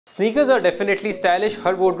Sneakers are definitely stylish.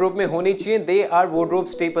 Her wardrobe में होनी चाहिए. They are wardrobe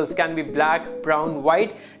staples. Can be black, brown,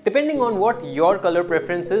 white, depending on what your color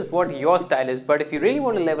preference is, what your style is. But if you really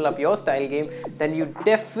want to level up your style game, then you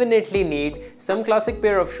definitely need some classic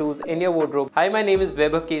pair of shoes in your wardrobe. Hi, my name is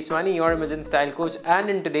Vaibhav Keswani, your Imagine Style Coach, and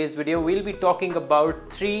in today's video, we'll be talking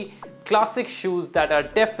about 3 classic shoes that are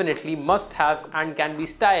definitely must-haves and can be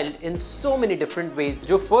styled in so many different ways.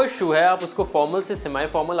 जो first shoe है आप उसको formal से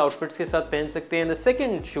semi-formal outfits के साथ पहन सकते हैं. The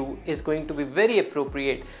second shoe is going to be very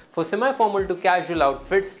appropriate for semi-formal to casual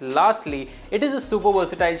outfits. Lastly, it is a super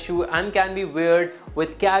versatile shoe and can be worn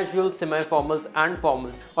with casual, semi-formals and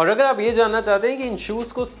formals. और अगर आप ये जानना चाहते हैं कि इन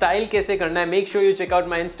shoes को style कैसे करना है, make sure you check out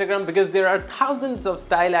my Instagram because there are thousands of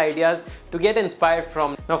style ideas to get inspired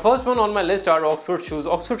from. Now, first one on my list are Oxford shoes.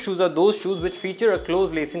 Oxford shoes are those shoes which feature a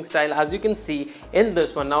close lacing style, as you can see in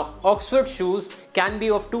this one. Now, Oxford shoes can be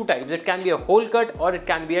of two types. It can be a whole cut or it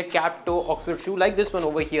can be a cap toe Oxford shoe like this one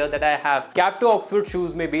over here that I have. Cap toe Oxford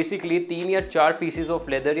shoes में basically 3 या 4 pieces of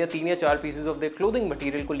leather या 3 या 4 pieces of their clothing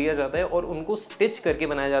material को लिया जाता है और उनको stitch करके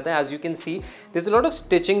बनाया जाता है. As you can see, there's a lot of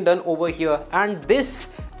stitching done over here and this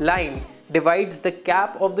line divides the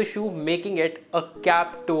cap of the shoe, making it a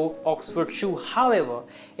cap toe Oxford shoe. However,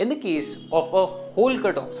 in the case of a whole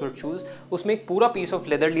cut Oxford shoes, उसमें एक पूरा piece of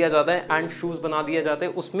leather लिया जाता है and shoes बना दिया जाता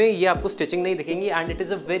है. उसमें ये आपको stitching नहीं दिखेंगी and it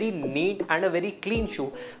is a very neat and a very clean shoe.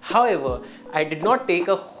 However, I did not take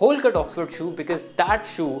a whole cut Oxford shoe because that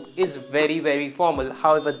shoe is very formal.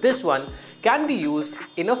 However, this one can be used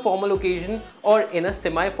in a formal occasion or in a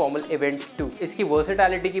semi-formal event too. इसकी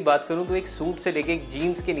versatility की बात करूँ तो एक suit से लेके एक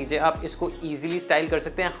jeans के नीचे आप इसको easily style कर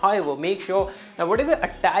सकते हैं. However, make sure that whatever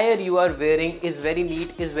attire you are wearing is very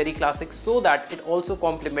neat, is very classic, so that it also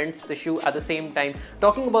complements the shoe at the same time.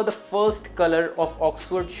 Talking about the first color of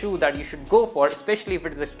Oxford shoe that you should go for, especially if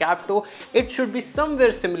it is a cap toe, it should be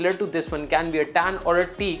somewhere similar to this one. Can be a tan or a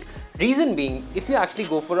teak. Reason being, if you actually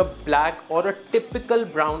go for a black or a typical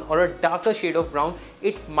brown or a darker shade of brown,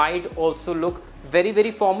 it might also look very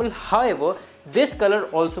formal. However, this color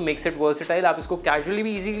also makes it versatile. आप इसको casually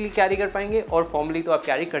भी easily carry कर पाएंगे और formally तो आप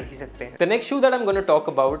carry कर ही सकते हैं. The next shoe that I'm going to talk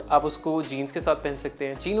about, आप उसको jeans के साथ पहन सकते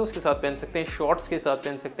हैं, chinos के साथ पहन सकते हैं, shorts के साथ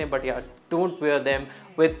पहन सकते हैं, but yeah, don't wear them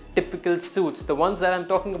with typical suits. The ones that I'm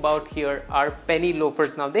talking about here are penny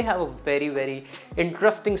loafers. Now they have a very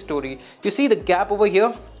interesting story. You see the gap over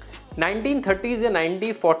here? 1930s या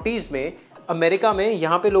 1940s में America में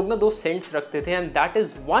यहाँ पे लोग ना 2 cents रखते थे and that is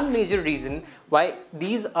one major reason why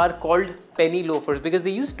these are called penny loafers, because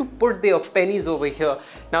they used to put their pennies over here.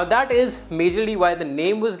 Now that is majorly why the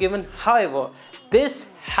name was given. However, this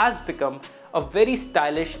has become a very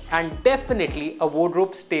stylish and definitely a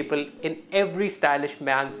wardrobe staple in every stylish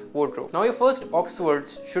man's wardrobe. Now your first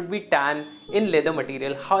Oxfords should be tan in leather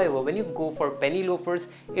material. However, when you go for penny loafers,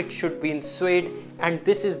 it should be in suede, and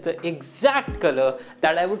this is the exact color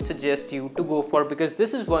that I would suggest you to go for because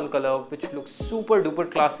this is one color which looks super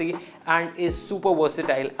duper classy and is super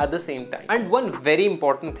versatile at the same time. And one very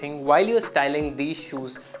important thing, while you're styling these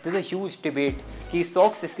shoes, there's a huge debate कि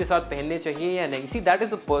socks इसके साथ पहनने चाहिए या नहीं. See, that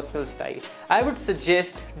is a personal style. I would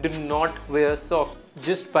suggest do not wear socks.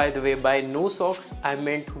 Just by the way, by no socks, I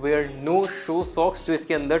meant wear no show socks जो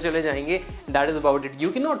इसके अंदर चले जाएंगे. That is about it.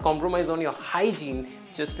 You cannot compromise on your hygiene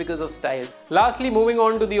just because of style. Lastly, moving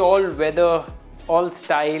on to the all-weather,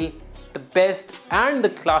 all-style, the best and the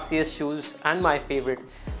classiest shoes and my favorite.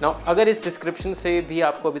 Now, अगर इस description से भी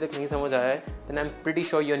आपको अभी तक नहीं समझ आया है, then I'm pretty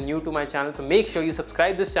sure you're new to my channel. So make sure you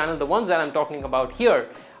subscribe this channel. The ones that I'm talking about here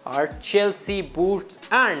are Chelsea boots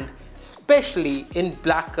and especially in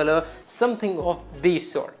black color, something of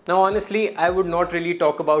this sort. Now honestly, I would not really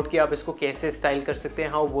talk about कि आप इसको कैसे style कर सकते हैं,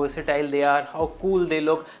 how versatile they are, how cool they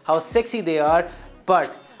look, how sexy they are,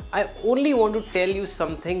 but I only want to tell you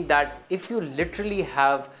something that if you literally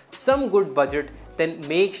have some good budget, then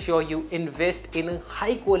make sure you invest in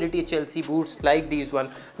high quality Chelsea boots like these one.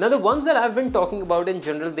 Now the ones that I've been talking about in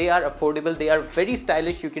general, they are affordable, they are very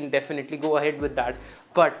stylish, you can definitely go ahead with that.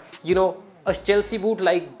 But you know, a Chelsea boot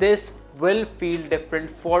like this will feel different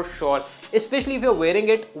for sure, especially if you're wearing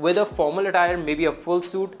it with a formal attire, maybe a full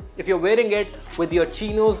suit. If you're wearing it with your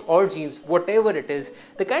chinos or jeans, whatever it is,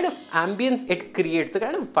 the kind of ambience it creates, the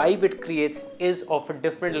kind of vibe it creates is of a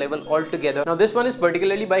different level altogether. Now this one is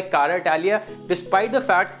particularly by Cara Italia. Despite the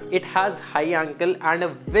fact it has high ankle and a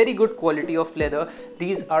very good quality of leather,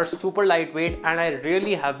 these are super lightweight and I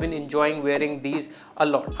really have been enjoying wearing these a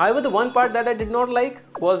lot. However, the one part that I did not like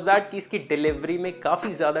was that कि इसकी delivery में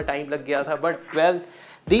काफी ज़्यादा time लग गया था, but well,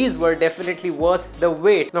 these were definitely worth the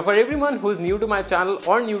wait. Now for everyone who is new to my channel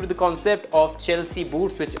or new to the concept of Chelsea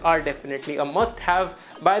boots, which are definitely a must-have,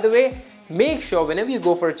 by the way, make sure whenever you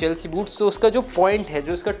go for Chelsea boots तो उसका जो point है,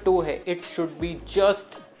 जो उसका to है, it should be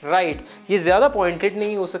just right. ये ज़्यादा pointed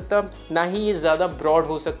नहीं हो सकता, ना ही ये ज़्यादा ब्रॉड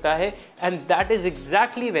हो सकता है, and that is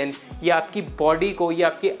exactly when ये आपकी बॉडी को, ये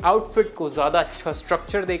आपके आउटफिट को ज़्यादा अच्छा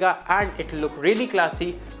स्ट्रक्चर देगा and it look really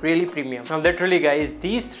classy, really premium. Now literally guys,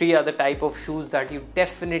 these three are the type of shoes that you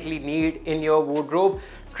definitely need in your wardrobe.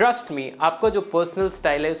 Trust me, आपका जो personal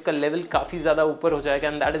style है उसका level काफ़ी ज़्यादा ऊपर हो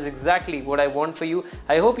जाएगा, and that is exactly what I want for you.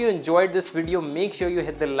 I hope you enjoyed this video. Make sure you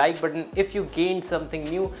hit the like button if you gained something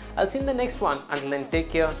new. I'll see you in the next one. Until then,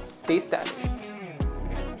 take care, stay stylish.